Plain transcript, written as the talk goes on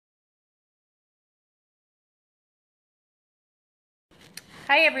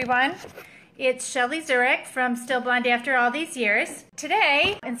Hi everyone, it's Shelly Zurich from Still Blonde After All These Years.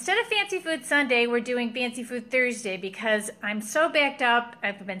 Today, instead of Fancy Food Sunday, we're doing Fancy Food Thursday because I'm so backed up.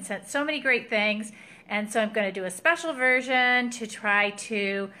 I've been sent so many great things, and so I'm going to do a special version to try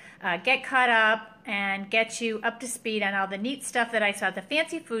to get caught up and get you up to speed on all the neat stuff that I saw at the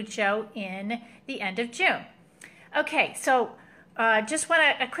Fancy Food Show in the end of June. Okay, so just want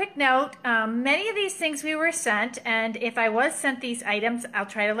a quick note, many of these things we were sent, and if I was sent these items, I'll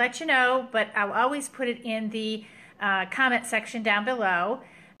try to let you know, but I'll always put it in the comment section down below,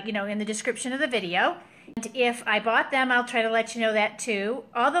 in the description of the video. And if I bought them, I'll try to let you know that too.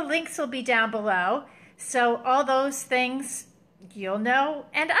 All the links will be down below, so all those things you'll know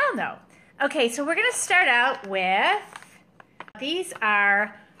and I'll know. Okay, so we're going to start out with, these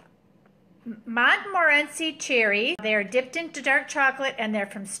are Montmorency cherries. They're dipped into dark chocolate and they're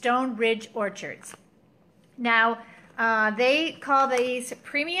from Stone Ridge Orchards. Now, they call these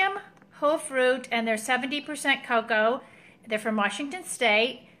premium whole fruit and they're 70% cocoa. They're from Washington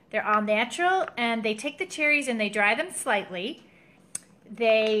State. They're all natural and they take the cherries and they dry them slightly.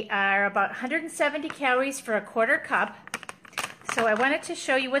 They are about 170 calories for a quarter cup. So I wanted to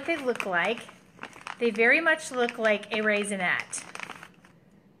show you what they look like. They very much look like a raisinette.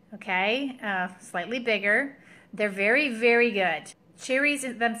 Okay, slightly bigger. They're very, very good. Cherries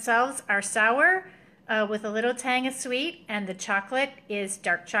themselves are sour with a little tang of sweet, and the chocolate is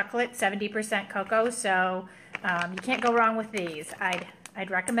dark chocolate, 70% cocoa, so you can't go wrong with these. I'd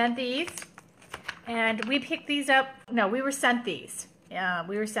recommend these. And we picked these up, no, we were sent these.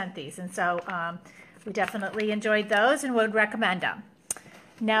 We were sent these, and so we definitely enjoyed those and would recommend them.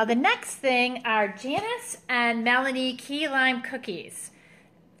 Now the next thing are Janice and Melanie Key Lime Cookies.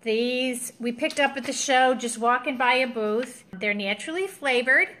 These we picked up at the show just walking by a booth. They're naturally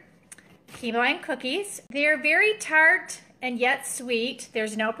flavored key lime cookies. They're very tart and yet sweet.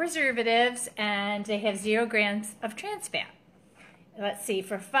 There's no preservatives and they have 0 grams of trans fat. Let's see,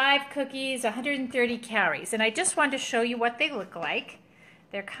 for 5 cookies, 130 calories. And I just wanted to show you what they look like.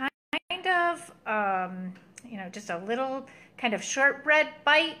 They're kind of, just a little kind of shortbread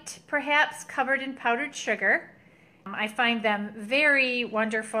bite, perhaps covered in powdered sugar. I find them very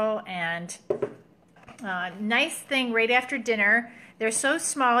wonderful and nice thing right after dinner. They're so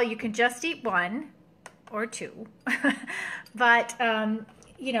small you can just eat 1 or 2. But,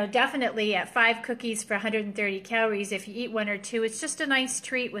 definitely at 5 cookies for 130 calories, if you eat 1 or 2, it's just a nice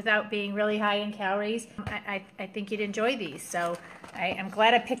treat without being really high in calories. I think you'd enjoy these, so I'm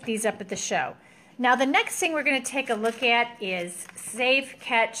glad I picked these up at the show. Now the next thing we're going to take a look at is Safe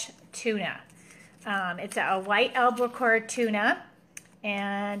Catch Tuna. It's a white albacore tuna,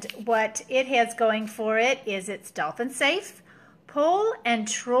 and what it has going for it is it's dolphin safe, pull and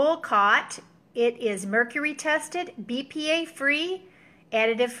troll caught, it is mercury tested, BPA free,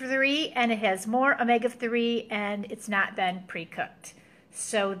 additive free, and it has more omega-3 and it's not been pre-cooked.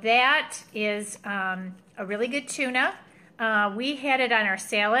 So that is a really good tuna. We had it on our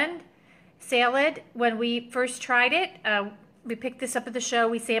salad when we first tried it. We picked this up at the show,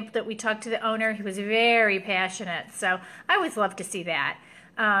 we sampled it, we talked to the owner. He was very passionate, so I always love to see that.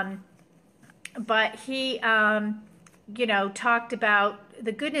 But he, talked about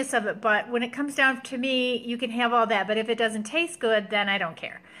the goodness of it, but when it comes down to me, you can have all that, but if it doesn't taste good, then I don't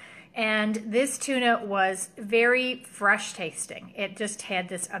care. And this tuna was very fresh tasting. It just had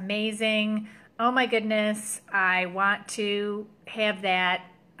this amazing, oh my goodness, I want to have that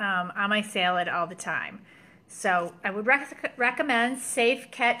on my salad all the time. So I would recommend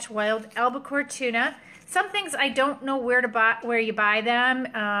Safe Catch Wild Albacore Tuna. Some things I don't know where you buy them,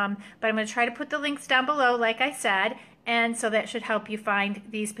 but I'm going to try to put the links down below, like I said, and so that should help you find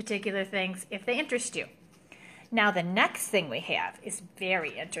these particular things if they interest you. Now the next thing we have is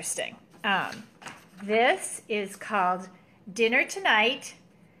very interesting. This is called Dinner Tonight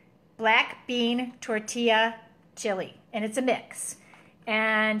Black Bean Tortilla Chili, and it's a mix.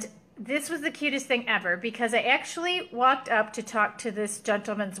 And this was the cutest thing ever because I actually walked up to talk to this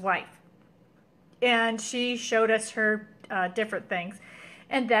gentleman's wife and she showed us her different things,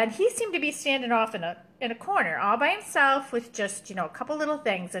 and then he seemed to be standing off in a corner all by himself with just a couple little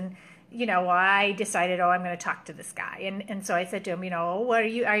things, and I decided, I'm going to talk to this guy, and so I said to him, what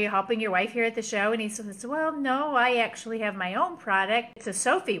are you helping your wife here at the show? And he said, well, no, I actually have my own product. It's a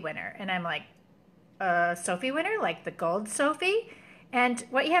Sophie winner. And I'm like, Sophie winner, like the gold Sophie? And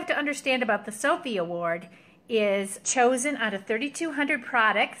what you have to understand about the Sophie Award is chosen out of 3,200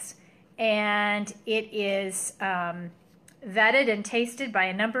 products, and it is vetted and tasted by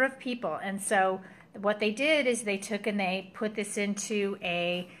a number of people. And so what they did is they took and they put this into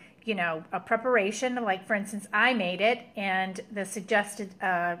a you know, a preparation. Like, for instance, I made it, and the suggested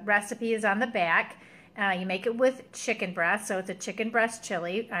recipe is on the back. You make it with chicken breast, so it's a chicken breast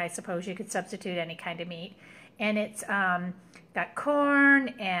chili. I suppose you could substitute any kind of meat. And it's got corn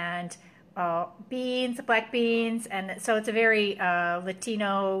and beans, black beans, and so it's a very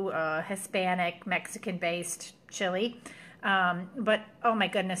Latino, Hispanic, Mexican-based chili. But oh my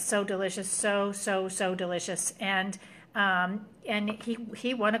goodness, so delicious, so delicious. And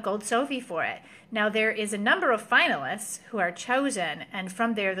he won a Gold Sophie for it. Now there is a number of finalists who are chosen, and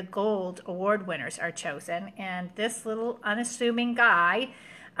from there the Gold Award winners are chosen. And this little unassuming guy,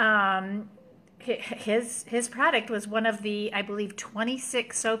 his product was one of the, I believe,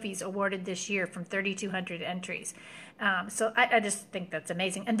 26 Sophies awarded this year from 3,200 entries. So I just think that's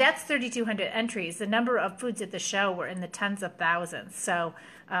amazing. And that's 3,200 entries. The number of foods at the show were in the tens of thousands. So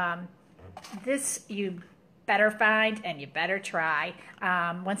this you better find and you better try.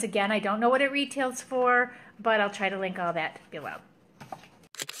 Once again, I don't know what it retails for, but I'll try to link all that below.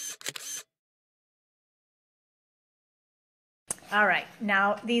 All right,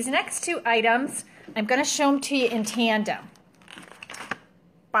 now these next two items, I'm going to show them to you in tandem,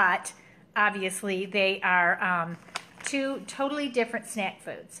 but obviously they are two totally different snack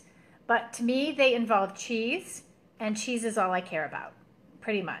foods. But to me, they involve cheese, and cheese is all I care about,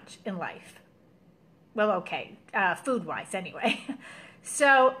 pretty much, in life. Well, okay, food-wise anyway.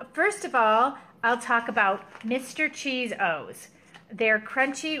 So first of all, I'll talk about Mr. Cheese O's. They're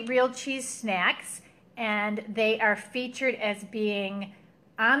crunchy real cheese snacks, and they are featured as being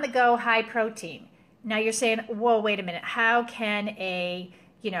on-the-go high protein. Now you're saying, whoa, wait a minute, how can a,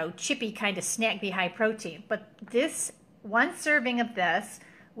 you know, chippy kind of snack be high protein? But this, one serving of this,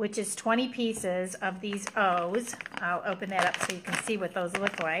 which is 20 pieces of these O's, I'll open that up so you can see what those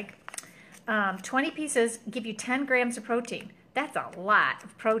look like. 20 pieces give you 10 grams of protein. That's a lot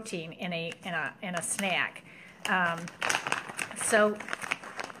of protein in a snack. So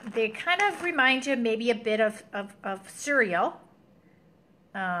they kind of remind you maybe a bit of cereal,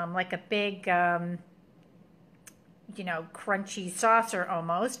 like a big, you know, crunchy saucer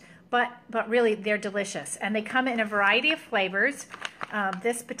almost, but really they're delicious. And they come in a variety of flavors.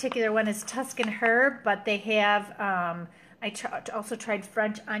 This particular one is Tuscan herb, but they have, I also tried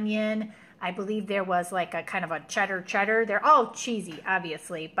French onion. I believe there was like a kind of a cheddar. They're all cheesy,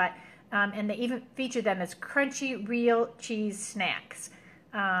 obviously, but, and they even feature them as crunchy real cheese snacks.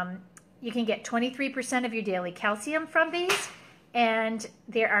 You can get 23% of your daily calcium from these, and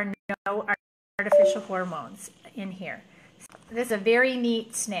there are no artificial hormones in here. This is a very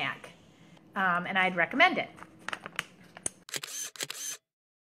neat snack, and I'd recommend it.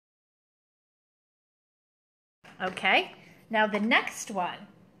 Okay, now the next one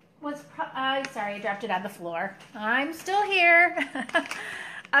was, sorry, I dropped it on the floor. I'm still here.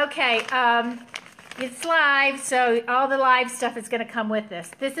 Okay, it's live, so all the live stuff is going to come with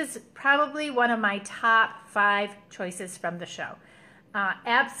this. This is probably one of my top 5 choices from the show.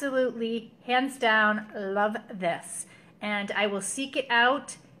 Absolutely, hands down, love this. And I will seek it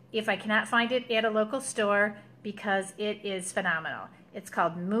out if I cannot find it at a local store because it is phenomenal. It's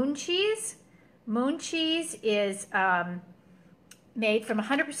called Moon Cheese. Moon Cheese is made from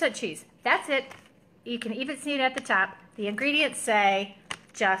 100% cheese. That's it. You can even see it at the top. The ingredients say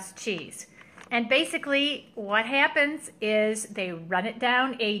just cheese. And basically what happens is they run it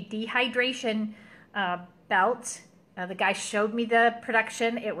down a dehydration belt. The guy showed me the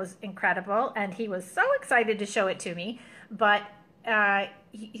production. It was incredible, and he was so excited to show it to me. But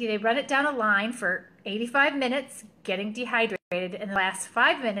they run it down a line for 85 minutes, getting dehydrated. In the last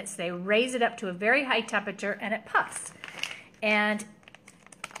 5 minutes, they raise it up to a very high temperature, and it puffs. And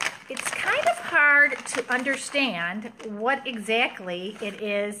it's kind of hard to understand what exactly it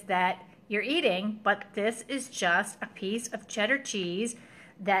is that you're eating, but this is just a piece of cheddar cheese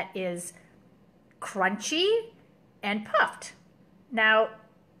that is crunchy and puffed. Now,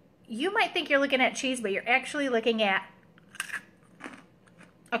 you might think you're looking at cheese, but you're actually looking at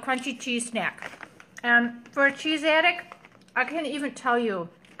a crunchy cheese snack. And for a cheese addict, I can't even tell you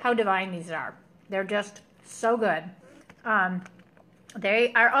how divine these are. They're just so good.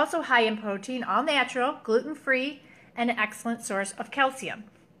 They are also high in protein, all natural, gluten-free, and an excellent source of calcium.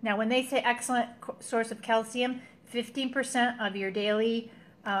 Now, when they say excellent source of calcium, 15% of your daily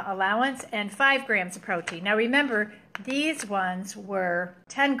allowance and 5 grams of protein. Now, remember, these ones were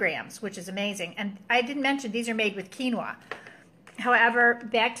 10 grams, which is amazing. And I didn't mention these are made with quinoa. However,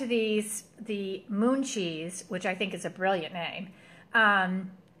 back to these, the Moon Cheese, which I think is a brilliant name,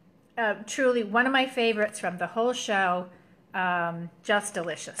 truly one of my favorites from the whole show, just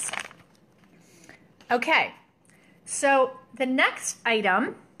delicious. Okay, so the next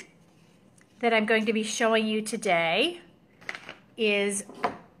item that I'm going to be showing you today is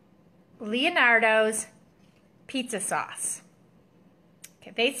Leonardo's pizza sauce.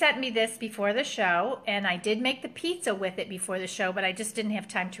 Okay, they sent me this before the show, and I did make the pizza with it before the show, but I just didn't have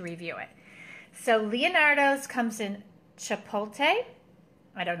time to review it. So Leonardo's comes in chipotle.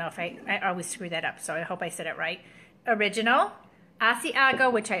 I don't know if I always screw that up, so I hope I said it right. Original,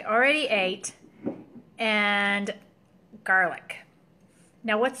 Asiago, which I already ate, and garlic.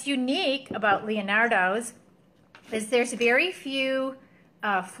 Now what's unique about Leonardo's is there's very few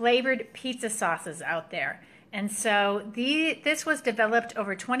flavored pizza sauces out there. And so this was developed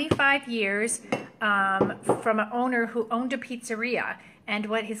over 25 years from an owner who owned a pizzeria. And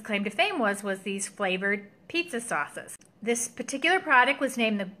what his claim to fame was these flavored pizza sauces. This particular product was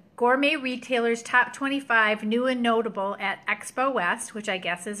named the Gourmet Retailer's Top 25 New and Notable at Expo West, which I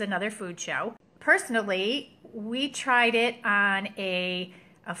guess is another food show. Personally, we tried it on a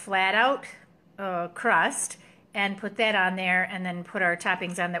flat out crust and put that on there and then put our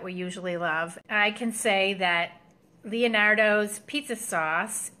toppings on that we usually love. I can say that Leonardo's pizza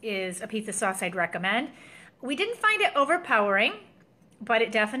sauce is a pizza sauce I'd recommend. We didn't find it overpowering, but it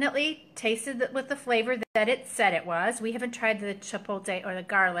definitely tasted with the flavor that it said it was. We haven't tried the chipotle or the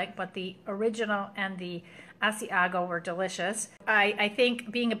garlic, but the original and the Asiago were delicious. I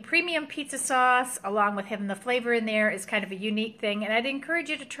think being a premium pizza sauce, along with having the flavor in there, is kind of a unique thing, and I'd encourage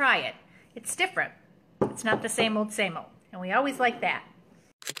you to try it. It's different. It's not the same old, and we always like that.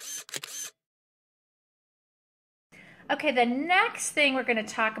 Okay, the next thing we're going to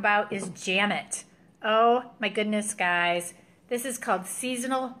talk about is Jam It. Oh my goodness, guys. This is called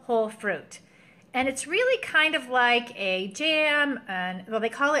seasonal whole fruit. And it's really kind of like a jam, and well, they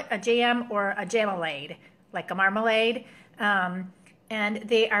call it a jam or a jamalade, like a marmalade. And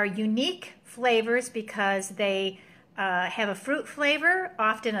they are unique flavors because they have a fruit flavor,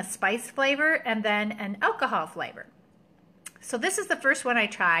 often a spice flavor, and then an alcohol flavor. So this is the first one I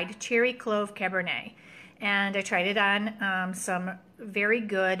tried, Cherry Clove Cabernet. And I tried it on some very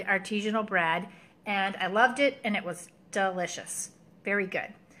good artisanal bread, and I loved it, and it was delicious. Very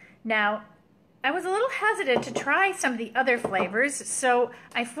good. Now, I was a little hesitant to try some of the other flavors, so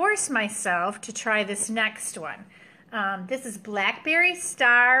I forced myself to try this next one. This is Blackberry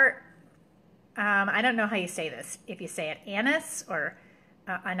Star. I don't know how you say this, if you say it anise or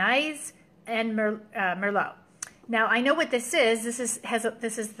anise and Merlot. Now I know what this is. This is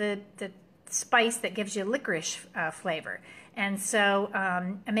the spice that gives you licorice flavor. And so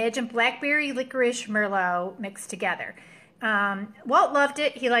imagine blackberry, licorice, Merlot mixed together. Walt loved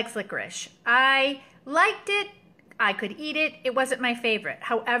it. He likes licorice. I liked it. I could eat it. It wasn't my favorite.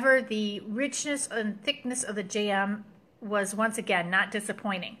 However, the richness and thickness of the jam was once again not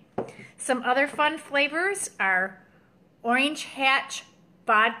disappointing. Some other fun flavors are Orange Hatch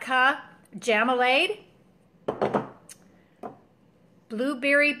Vodka Jamalade,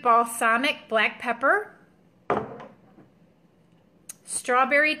 Blueberry Balsamic Black Pepper,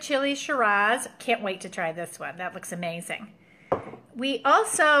 Strawberry Chili Shiraz. Can't wait to try this one. That looks amazing. We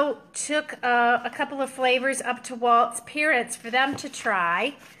also took a couple of flavors up to Walt's parents for them to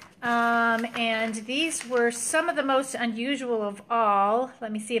try. And these were some of the most unusual of all.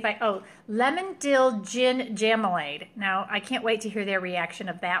 Let me see if Lemon Dill Gin Jamalade. Now, I can't wait to hear their reaction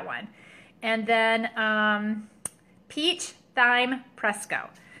of that one. And then Peach Thyme Prosecco.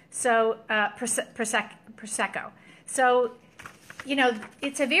 So, Prosecco. So, you know,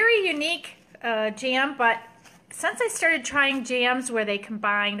 it's a very unique jam, but since I started trying jams where they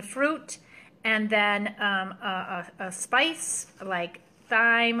combine fruit and then a spice like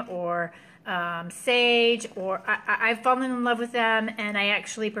thyme or sage, or I've fallen in love with them, and I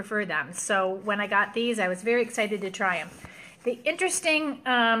actually prefer them. So when I got these, I was very excited to try them. The interesting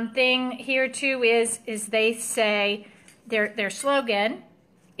thing here too is they say their slogan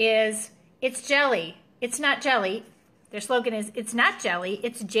is "It's jelly, it's not jelly." Their slogan is "It's not jelly,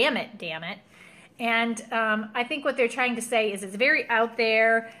 it's jam it, damn it." And I think what they're trying to say is it's very out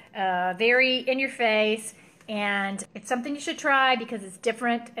there, very in your face, and it's something you should try because it's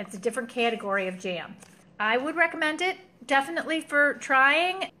different. It's a different category of jam. I would recommend it definitely for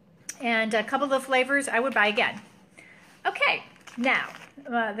trying, and a couple of flavors I would buy again. Okay, now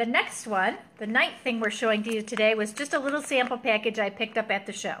the next one, the ninth thing we're showing to you today, was just a little sample package I picked up at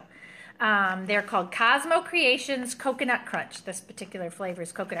the show. They're called Cosmo Creations Coconut Crunch. This particular flavor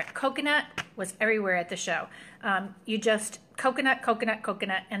is coconut. Coconut was everywhere at the show. You just coconut,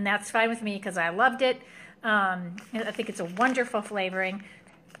 and that's fine with me because I loved it. I think it's a wonderful flavoring.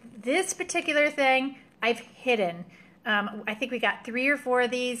 This particular thing I've hidden. I think we got 3 or 4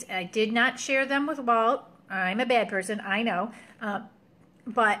 of these. I did not share them with Walt. I'm a bad person, I know.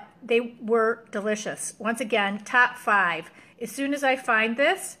 but they were delicious. Once again, top 5. As soon as I find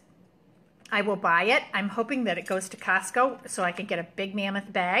this, I will buy it. I'm hoping that it goes to Costco so I can get a big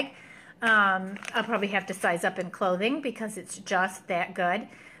mammoth bag. I'll probably have to size up in clothing because it's just that good.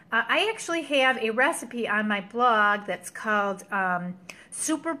 I actually have a recipe on my blog that's called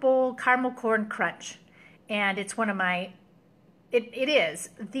Super Bowl Caramel Corn Crunch. And it's one of my, it is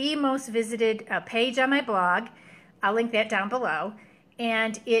the most visited page on my blog. I'll link that down below.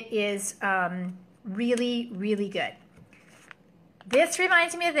 And it is really, really good. This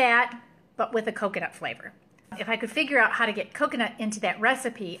reminds me of that, but with a coconut flavor. If I could figure out how to get coconut into that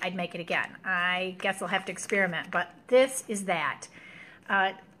recipe, I'd make it again. I guess I'll have to experiment, but this is that.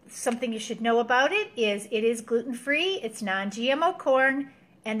 Something you should know about it is gluten-free, it's non-GMO corn,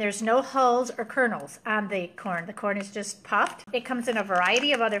 and there's no hulls or kernels on the corn. The corn is just puffed. It comes in a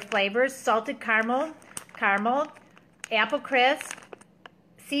variety of other flavors: salted caramel, apple crisp,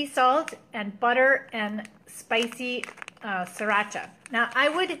 sea salt, and butter and spicy sriracha. Now, I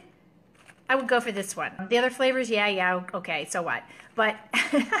would go for this one. The other flavors, yeah, okay, so what? But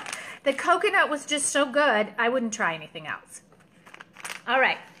the coconut was just so good, I wouldn't try anything else. All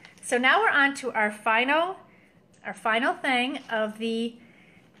right, so now we're on to our final thing of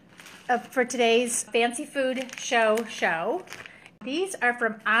for today's fancy food show. These are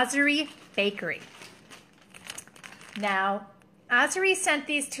from Ossery Bakery. Now, Ossery sent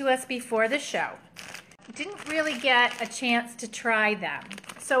these to us before the show. Didn't really get a chance to try them.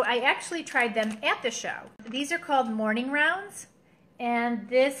 So I actually tried them at the show. These are called Morning Rounds, and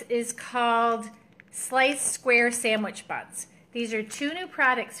this is called Sliced Square Sandwich Buns. These are 2 new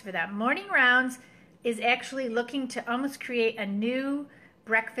products for them. Morning Rounds is actually looking to almost create a new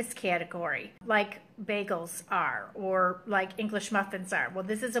breakfast category, like bagels are, or like English muffins are. Well,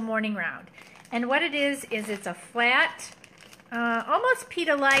 this is a morning round. And what it is it's a flat, almost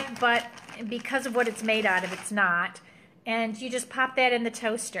pita-like, but because of what it's made out of, it's not. And you just pop that in the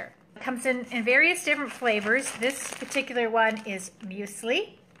toaster. It comes in various different flavors. This particular one is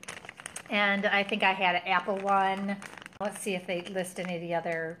muesli, and I think I had an apple one. Let's see if they list any of the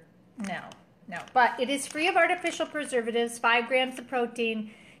other. No. But it is free of artificial preservatives, 5 grams of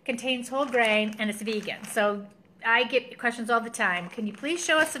protein, contains whole grain, and it's vegan. So I get questions all the time. Can you please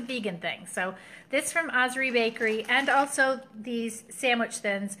show us some vegan things? So this from Ossery Bakery, and also these sandwich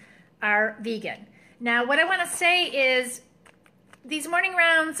thins are vegan. Now, what I want to say is these morning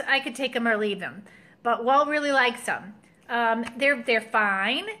rounds, I could take them or leave them, but Walt really likes them. They're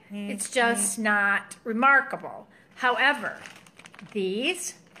fine. It's just not remarkable. However,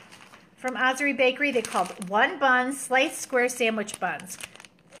 these from Ossery Bakery, they called One Bun Sliced Square Sandwich Buns.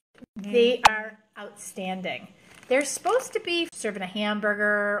 They are outstanding. They're supposed to be serving a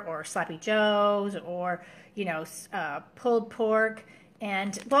hamburger or sloppy joes or, pulled pork.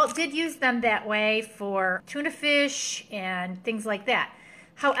 And Walt did use them that way for tuna fish and things like that.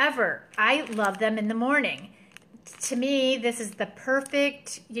 However, I love them in the morning. To me, this is the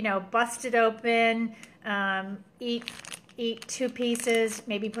perfect, bust it open, eat 2 pieces,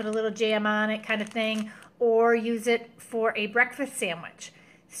 maybe put a little jam on it kind of thing, or use it for a breakfast sandwich.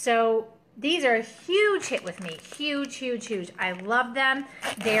 So these are a huge hit with me. Huge, huge, huge. I love them.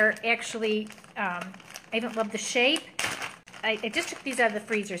 They're actually, I don't love the shape. I just took these out of the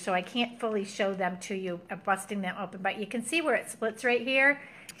freezer, so I can't fully show them to you. I'm busting them open, but you can see where it splits right here.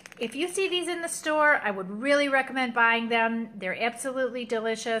 If you see these in the store, I would really recommend buying them. They're absolutely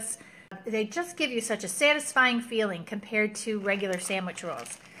delicious. They just give you such a satisfying feeling compared to regular sandwich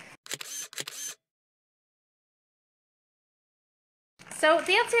rolls. So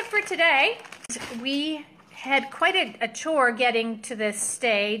that's it for today. We had quite a chore getting to this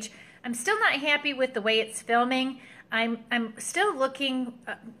stage. I'm still not happy with the way it's filming. I'm still looking.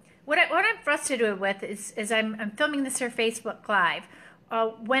 What I'm frustrated with is I'm filming this for Facebook Live.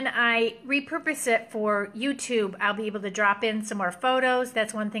 When I repurpose it for YouTube, I'll be able to drop in some more photos.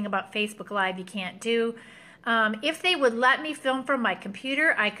 That's one thing about Facebook Live you can't do. If they would let me film from my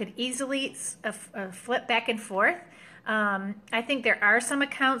computer, I could easily flip back and forth. I think there are some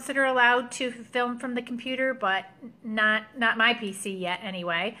accounts that are allowed to film from the computer, but not my PC yet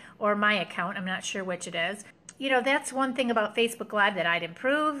anyway, or my account. I'm not sure which it is. That's one thing about Facebook Live that I'd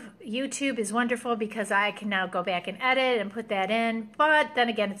improve. YouTube is wonderful because I can now go back and edit and put that in, but then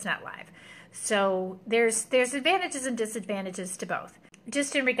again, it's not live. So there's advantages and disadvantages to both.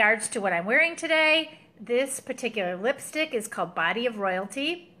 Just in regards to what I'm wearing today, this particular lipstick is called Body of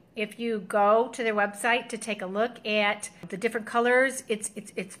Royalty. If you go to their website to take a look at the different colors,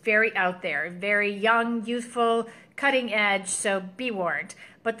 it's very out there, very young, youthful, cutting edge, so be warned.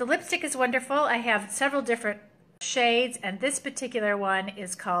 But the lipstick is wonderful. I have several different shades, and this particular one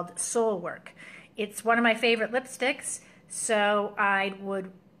is called Soul Work. It's one of my favorite lipsticks, so I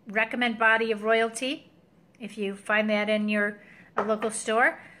would recommend Body of Royalty if you find that in your local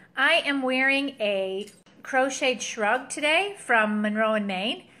store. I am wearing a crocheted shrug today from Monroe in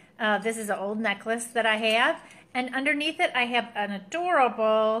Maine. This is an old necklace that I have, and underneath it I have an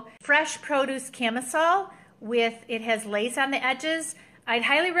adorable fresh produce camisole it has lace on the edges. I'd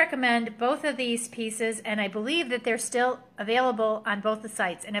highly recommend both of these pieces, and I believe that they're still available on both the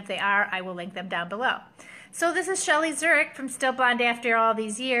sites, and if they are, I will link them down below. So this is Shelly Zurich from Still Blonde After All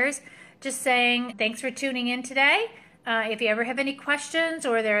These Years, just saying thanks for tuning in today. If you ever have any questions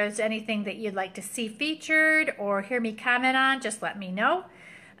or there is anything that you'd like to see featured or hear me comment on, just let me know.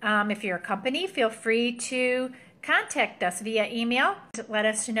 If you're a company, feel free to contact us via email to let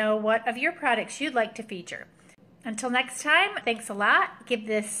us know what of your products you'd like to feature. Until next time, thanks a lot. Give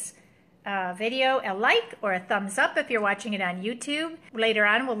this video a like or a thumbs up if you're watching it on YouTube. Later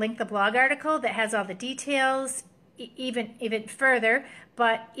on, we'll link the blog article that has all the details even further,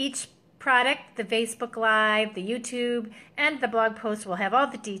 but each product, the Facebook Live, the YouTube, and the blog post will have all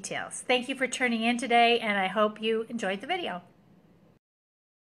the details. Thank you for tuning in today, and I hope you enjoyed the video.